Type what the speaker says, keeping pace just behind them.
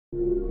Hi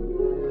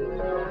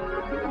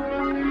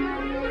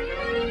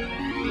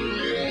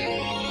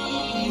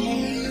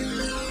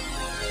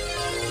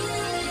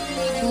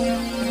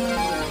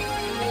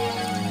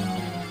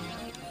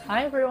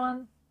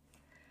everyone!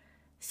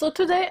 So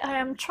today I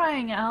am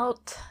trying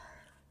out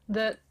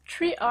the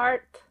Tree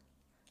Art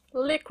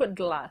liquid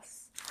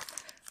glass.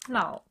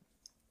 Now,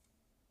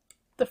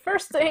 the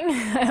first thing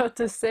I have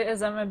to say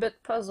is I'm a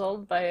bit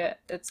puzzled by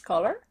its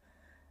color.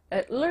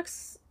 It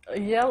looks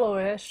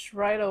yellowish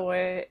right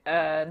away,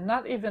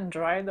 not even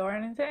dried or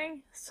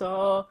anything,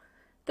 so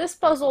this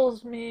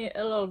puzzles me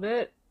a little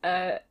bit.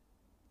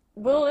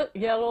 Will it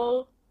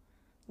yellow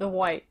the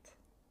white?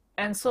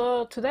 And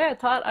so today I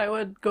thought I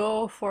would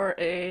go for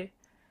a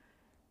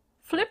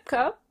flip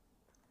cup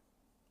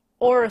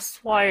or a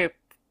swipe,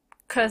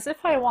 because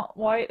if I want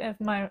white,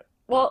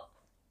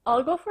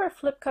 I'll go for a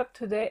flip cup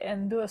today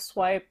and do a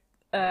swipe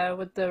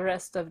with the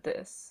rest of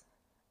this.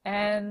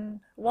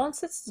 And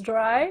once it's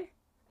dry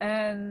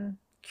and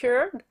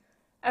cured,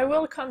 I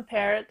will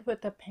compare it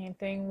with a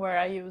painting where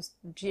I used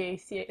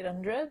GAC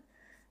 800,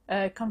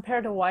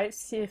 compare the white,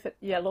 see if it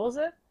yellows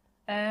it,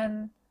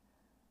 and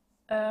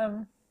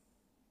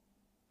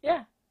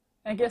yeah,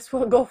 I guess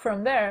we'll go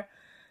from there.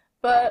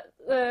 But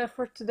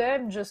for today,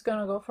 I'm just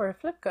gonna go for a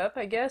flip cup,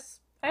 I guess.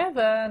 I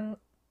have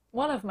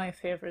one of my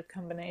favorite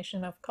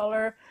combination of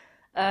color,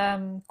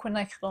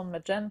 Quinacridone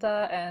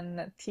Magenta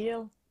and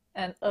Teal,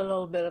 and a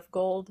little bit of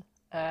gold.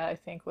 I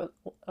think would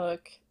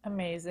look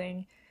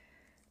amazing.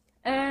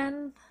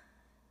 And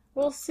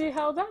we'll see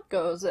how that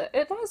goes.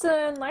 It has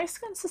a nice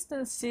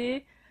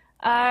consistency.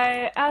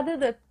 I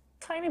added a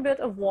tiny bit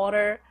of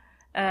water.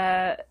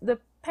 The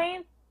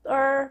paint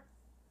are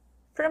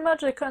pretty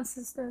much the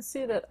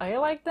consistency that I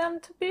like them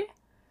to be.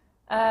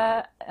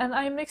 And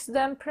I mix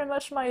them pretty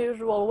much my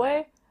usual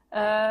way.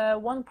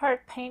 1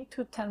 part paint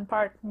to 10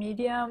 part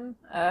medium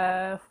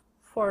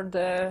for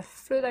the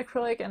fluid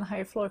acrylic and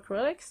high flow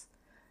acrylics.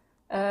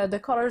 The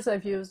colors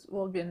I've used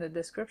will be in the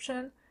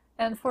description.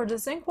 And for the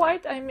zinc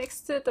white, I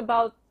mixed it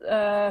about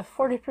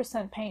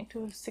 40% paint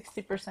to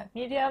 60%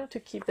 medium to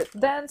keep it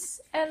dense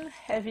and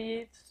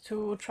heavy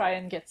to try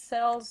and get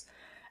cells.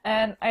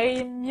 And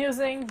I'm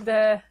using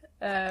the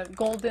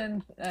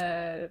golden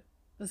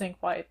zinc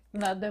white,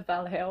 not the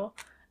Vallejo,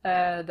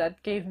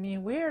 that gave me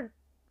weird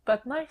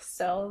but nice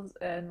cells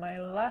in my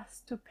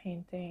last 2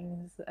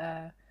 paintings.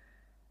 I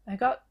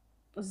got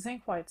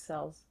zinc white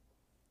cells,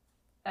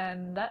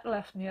 and that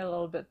left me a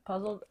little bit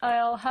puzzled.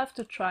 I'll have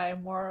to try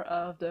more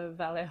of the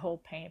Vallejo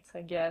paints,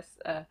 I guess.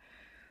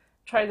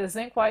 Try the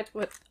zinc white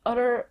with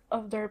other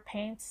of their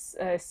paints,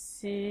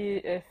 see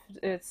if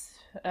it's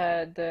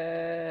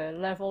the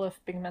level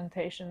of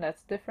pigmentation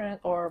that's different,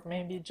 or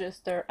maybe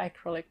just their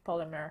acrylic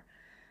polymer.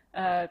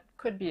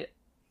 Could be it.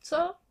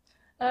 So,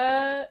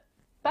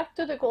 back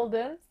to the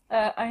golden.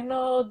 I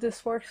know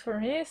this works for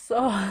me,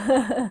 so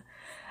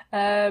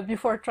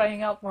before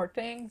trying out more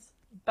things,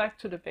 back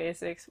to the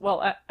basics.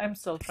 Well, I'm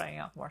still trying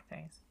out more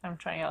things. I'm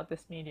trying out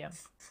this medium.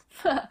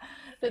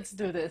 Let's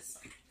do this.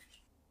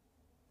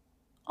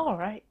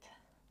 Alright,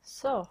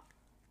 so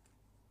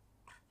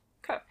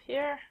cup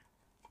here,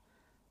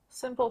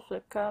 simple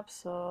flip cup,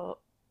 so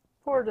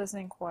pour the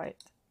zinc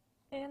white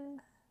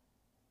in,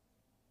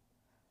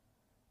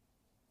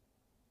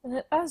 and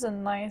it has a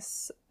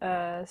nice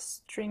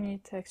stringy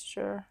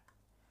texture,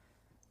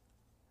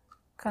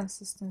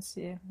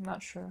 consistency, I'm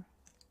not sure.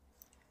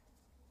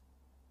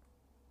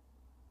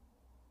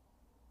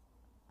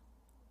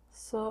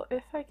 So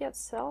if I get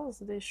cells,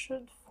 they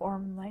should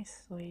form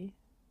nicely.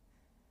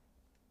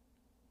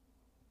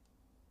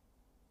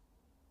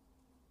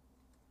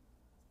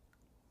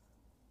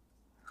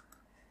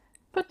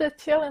 Put the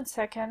teal in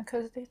second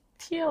because the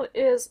teal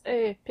is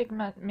a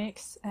pigment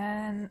mix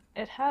and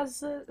it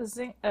has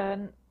zinc,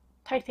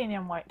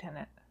 titanium white in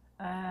it.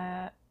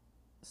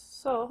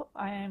 So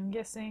I am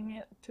guessing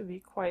it to be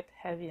quite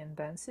heavy in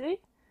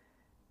density.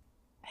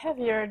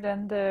 Heavier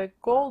than the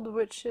gold,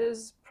 which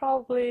is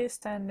probably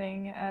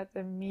standing at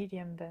a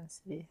medium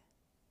density.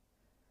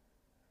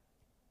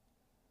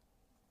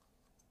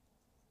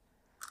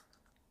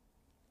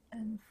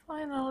 And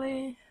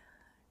finally,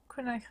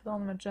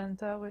 Quinacridone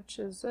Magenta, which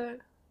is a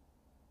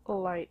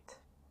light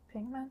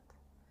pigment.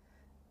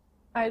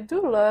 I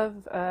do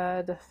love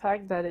the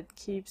fact that it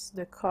keeps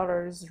the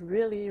colors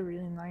really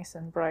nice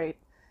and bright,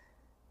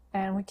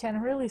 and we can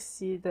really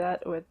see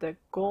that with the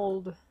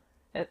gold.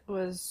 It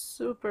was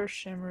super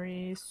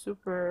shimmery,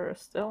 super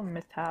still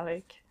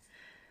metallic,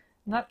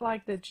 not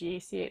like the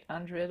GAC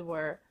 800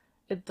 where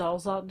it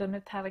dulls out the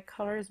metallic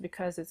colors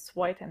because it's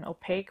white and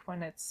opaque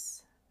when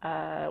it's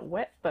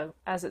wet, but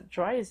as it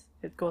dries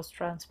it goes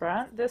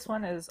transparent. This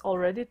one is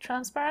already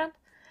transparent.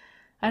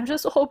 I'm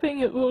just hoping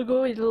it will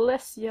go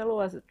less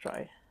yellow as it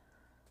dries.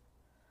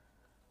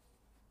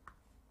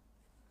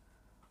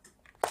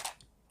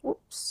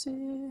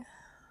 Whoopsie,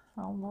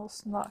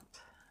 almost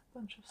knocked a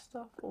bunch of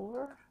stuff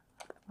over.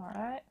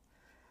 Alright.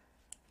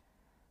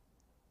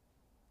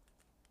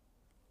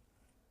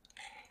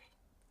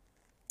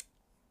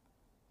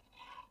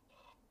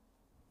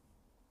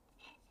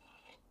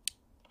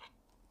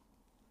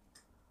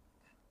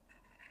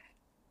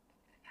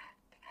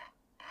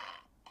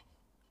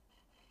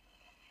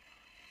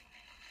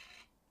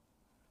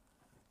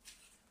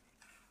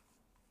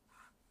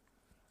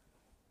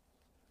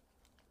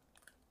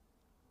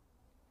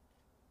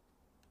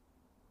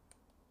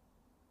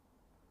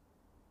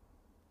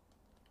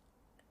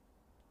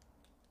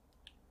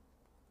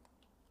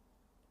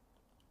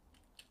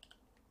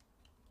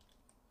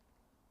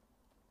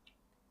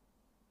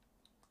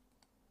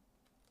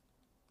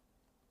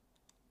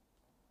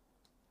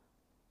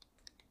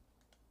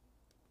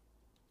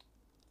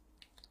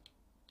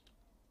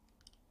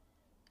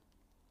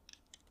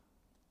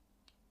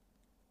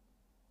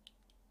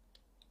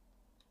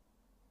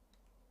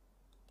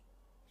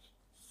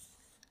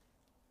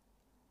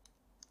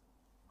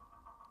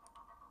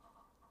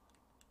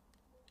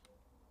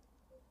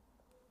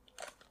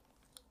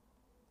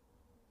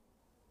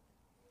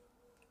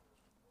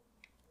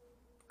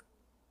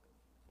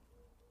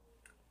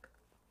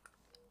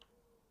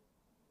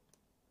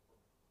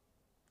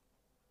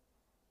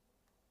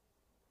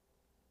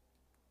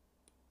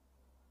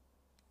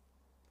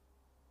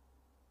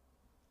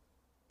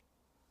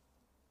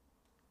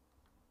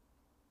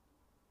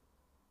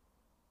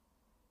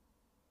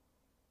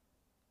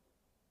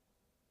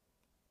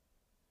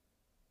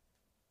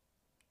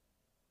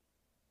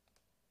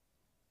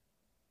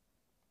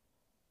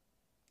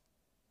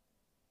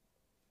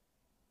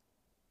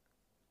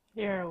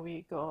 Here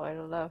we go. I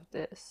love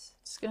this.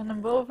 It's gonna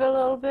move a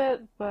little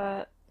bit,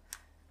 but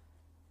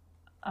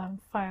I'm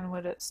fine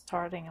with it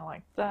starting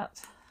like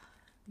that.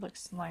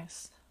 Looks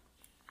nice.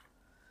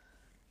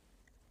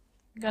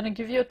 I'm gonna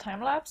give you a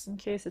time lapse in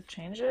case it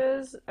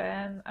changes,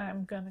 and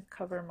I'm gonna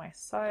cover my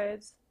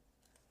sides.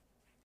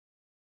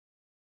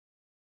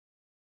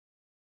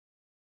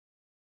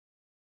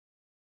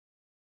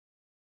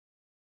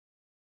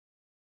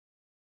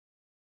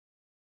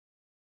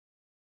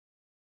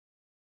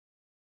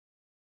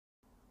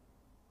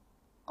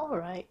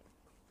 Alright,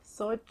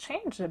 so it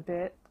changed a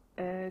bit.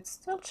 It's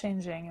still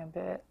changing a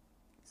bit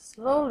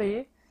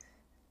slowly,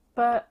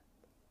 but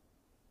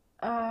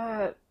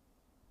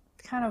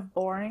kind of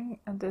boring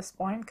at this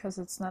point because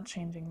it's not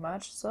changing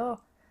much. So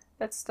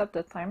let's stop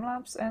the time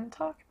lapse and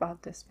talk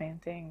about this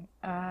painting.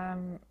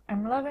 I'm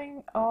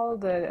loving all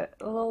the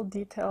little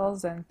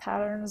details and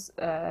patterns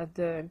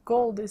the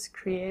gold is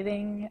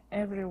creating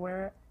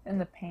everywhere in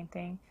the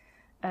painting.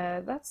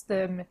 That's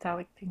the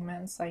metallic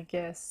pigments, I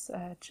guess,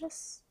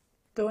 just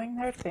doing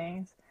their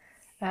things.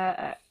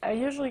 I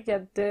usually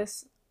get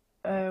this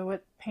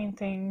with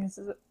paintings,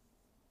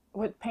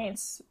 with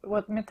paints,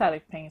 with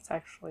metallic paints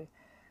actually,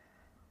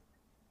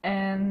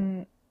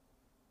 and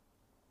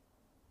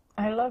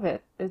I love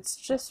it. It's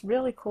just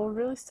really cool,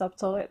 really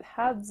subtle. It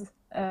adds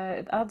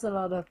a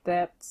lot of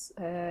depth.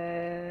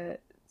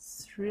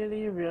 It's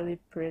really really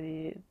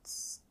pretty.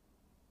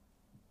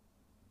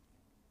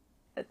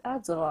 It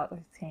adds a lot,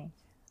 I think.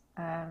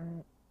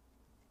 Um,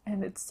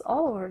 and it's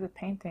all over the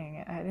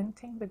painting. I didn't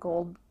think the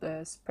gold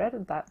spread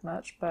it that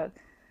much, but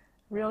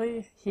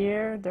really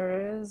here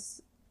there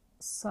is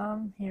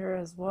some here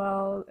as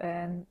well,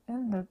 and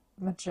in the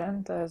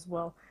magenta as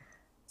well.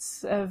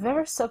 It's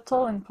very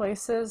subtle in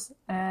places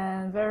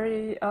and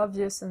very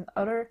obvious in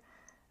other,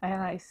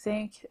 and I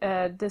think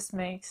this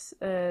makes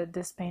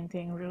this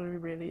painting really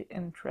really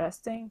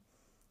interesting.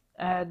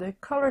 The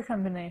color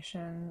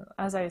combination,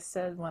 as I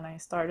said when I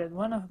started,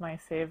 one of my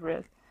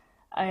favorite.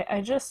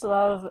 I just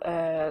love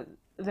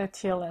the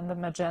teal and the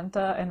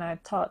magenta, and I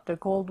thought the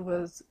gold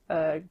was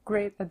a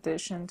great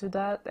addition to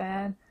that,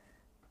 and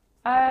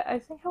I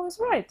think I was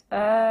right.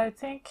 I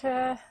think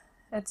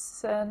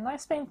it's a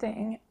nice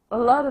painting, a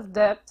lot of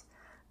depth.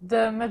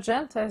 The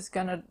magenta is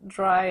gonna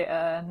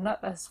dry,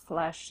 not as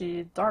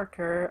flashy,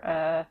 darker,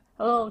 a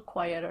little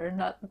quieter,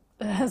 not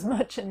as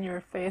much in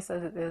your face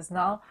as it is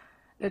now.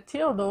 The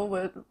teal, though,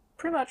 would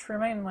pretty much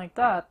remain like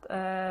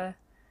that.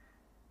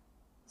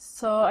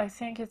 So I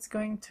think it's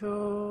going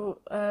to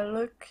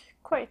look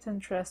quite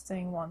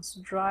interesting once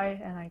dry,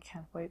 and I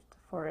can't wait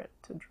for it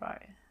to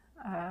dry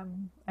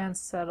and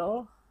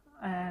settle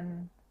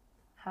and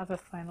have a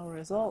final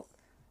result.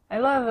 I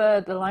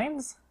love the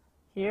lines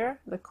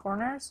here, the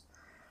corners.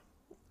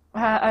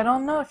 I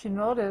don't know if you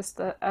noticed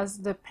that as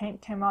the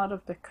paint came out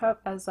of the cup,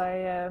 as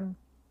I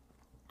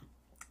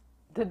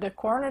did the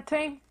corner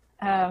thing,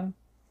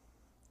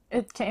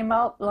 it came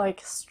out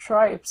like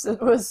stripes. It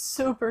was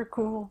super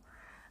cool.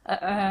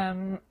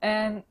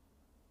 And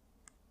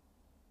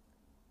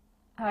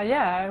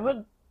yeah, I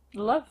would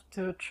love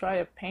to try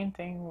a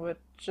painting with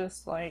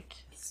just like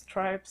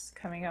stripes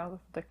coming out of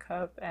the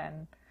cup,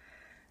 and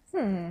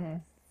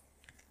an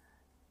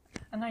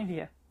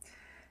idea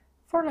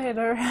for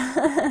later.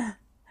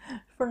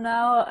 For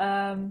now,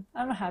 I'm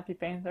a happy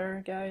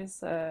painter,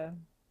 guys.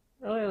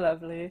 Really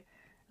lovely.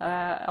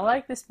 I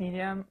like this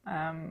medium.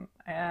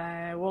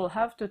 I will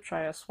have to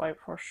try a swipe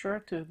for sure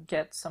to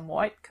get some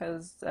white,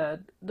 because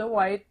the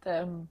white,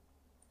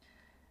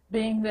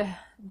 being the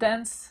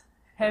dense,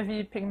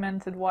 heavy,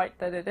 pigmented white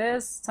that it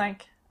is,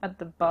 sank at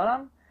the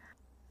bottom.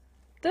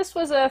 This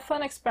was a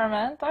fun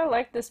experiment. I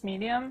like this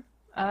medium.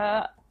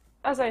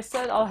 As I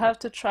said, I'll have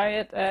to try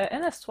it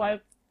in a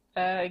swipe,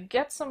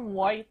 get some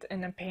white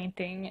in a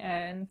painting,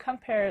 and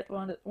compare it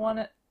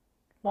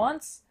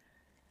once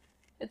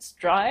it's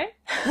dry.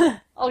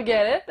 I'll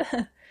get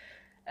it.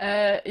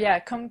 Yeah,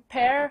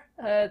 compare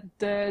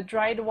the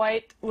dried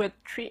white with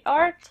tree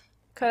art,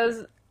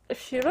 because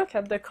if you look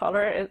at the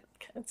color,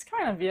 it's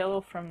kind of yellow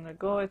from the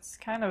go. It's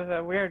kind of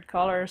a weird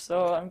color,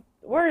 so it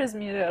worries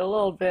me a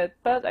little bit,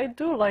 but I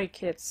do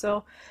like it.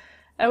 So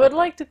I would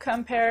like to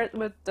compare it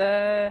with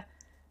a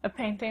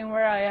painting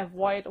where I have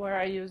white, where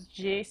I use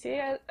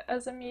GAC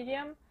as a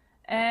medium,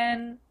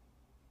 and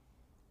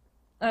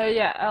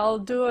yeah, I'll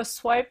do a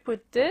swipe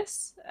with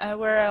this,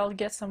 where I'll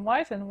get some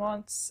white, and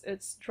once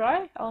it's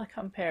dry, I'll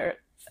compare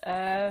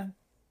it.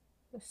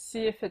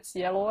 See if it's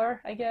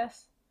yellower, I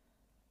guess.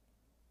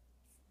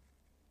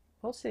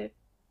 We'll see.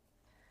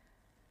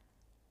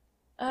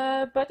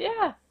 But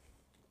yeah,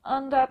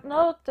 on that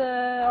note,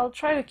 I'll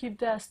try to keep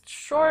that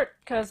short,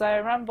 because I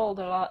rambled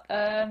a lot.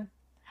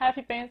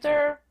 Happy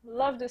painter,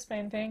 love this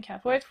painting,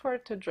 can't wait for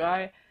it to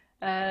dry.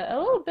 A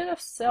little bit of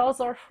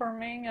cells are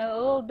forming, a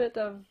little bit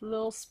of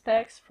little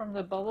specks from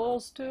the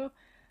bubbles too.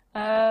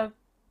 Not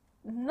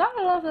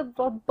a lot of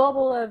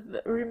bubble have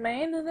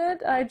remained in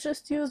it. I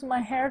just used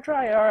my hair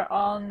dryer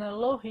on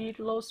low heat,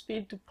 low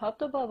speed to pop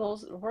the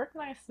bubbles. It worked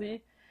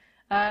nicely.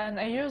 and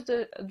I used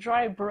a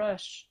dry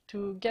brush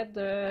to get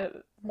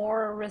the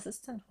more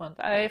resistant one.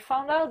 I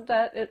found out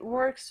that it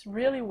works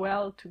really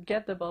well to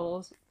get the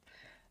bubbles.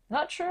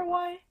 Not sure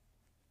why,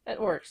 it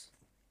works.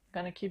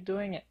 Gonna keep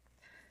doing it.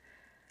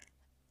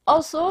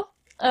 Also,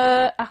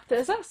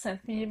 Arteza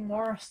sent me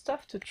more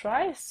stuff to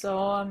try,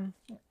 so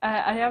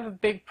I have a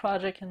big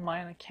project in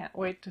mind. I can't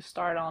wait to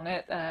start on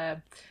it.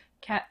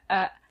 Can't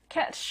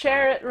can't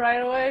share it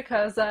right away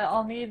because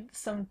I'll need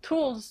some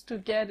tools to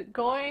get it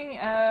going.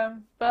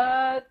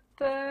 But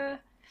yeah,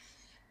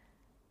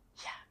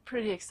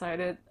 pretty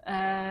excited.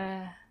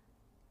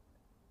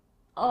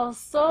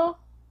 Also,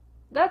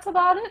 that's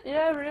about it.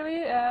 Yeah,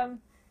 really.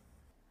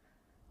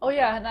 Oh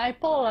yeah, and I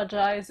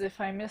apologize if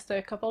I missed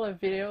a couple of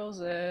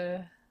videos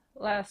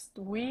last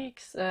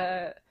week's.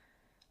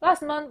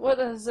 Last month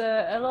was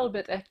a little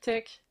bit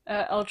hectic.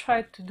 I'll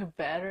try to do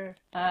better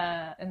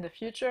in the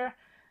future.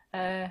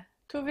 Uh,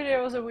 2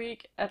 videos a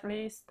week at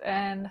least,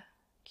 and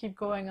keep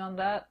going on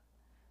that.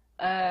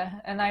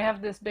 And I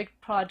have this big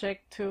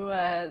project too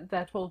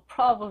that will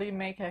probably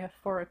make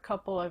for a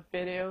couple of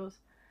videos.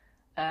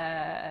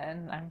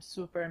 And I'm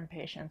super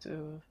impatient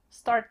to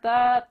start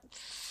that.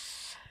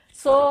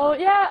 So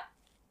yeah,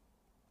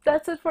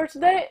 that's it for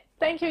today.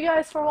 Thank you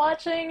guys for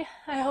watching.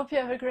 I hope you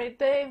have a great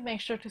day.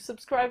 Make sure to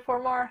subscribe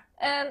for more,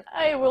 and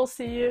I will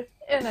see you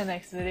in the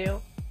next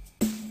video.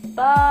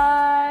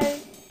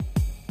 Bye!